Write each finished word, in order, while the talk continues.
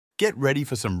Get ready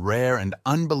for some rare and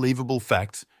unbelievable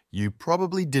facts you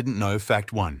probably didn't know.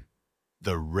 Fact 1.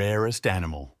 The rarest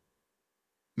animal.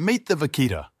 Meet the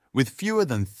vaquita. With fewer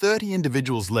than 30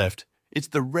 individuals left, it's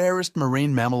the rarest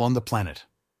marine mammal on the planet.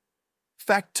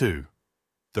 Fact 2.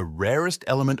 The rarest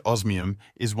element, osmium,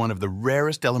 is one of the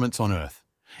rarest elements on Earth.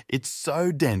 It's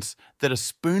so dense that a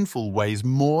spoonful weighs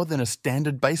more than a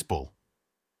standard baseball.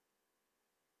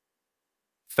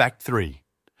 Fact 3.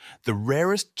 The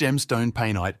rarest gemstone,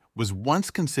 Painite, was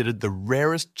once considered the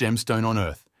rarest gemstone on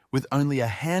Earth, with only a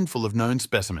handful of known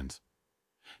specimens.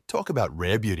 Talk about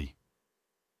rare beauty.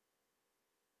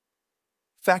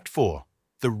 Fact 4.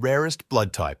 The rarest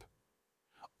blood type.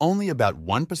 Only about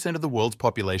 1% of the world's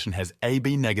population has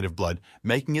AB negative blood,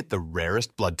 making it the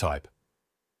rarest blood type.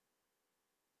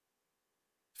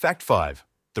 Fact 5.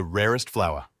 The rarest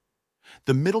flower.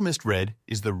 The middle mist red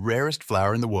is the rarest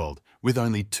flower in the world, with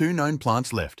only 2 known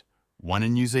plants left, one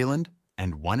in New Zealand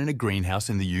and one in a greenhouse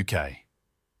in the UK.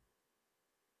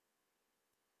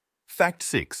 Fact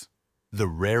 6. The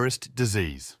rarest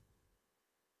disease.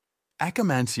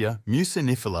 Akkermansia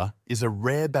mucinifera is a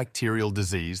rare bacterial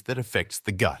disease that affects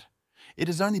the gut. It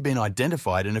has only been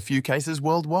identified in a few cases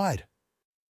worldwide.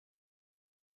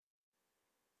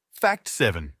 Fact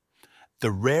 7.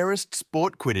 The rarest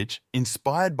sport, Quidditch,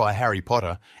 inspired by Harry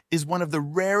Potter, is one of the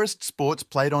rarest sports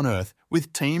played on Earth,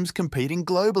 with teams competing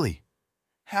globally.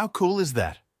 How cool is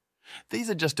that? These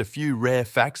are just a few rare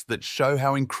facts that show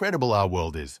how incredible our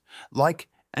world is. Like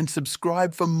and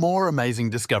subscribe for more amazing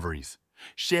discoveries.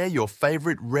 Share your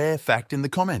favorite rare fact in the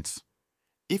comments.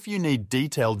 If you need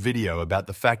detailed video about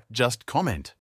the fact, just comment.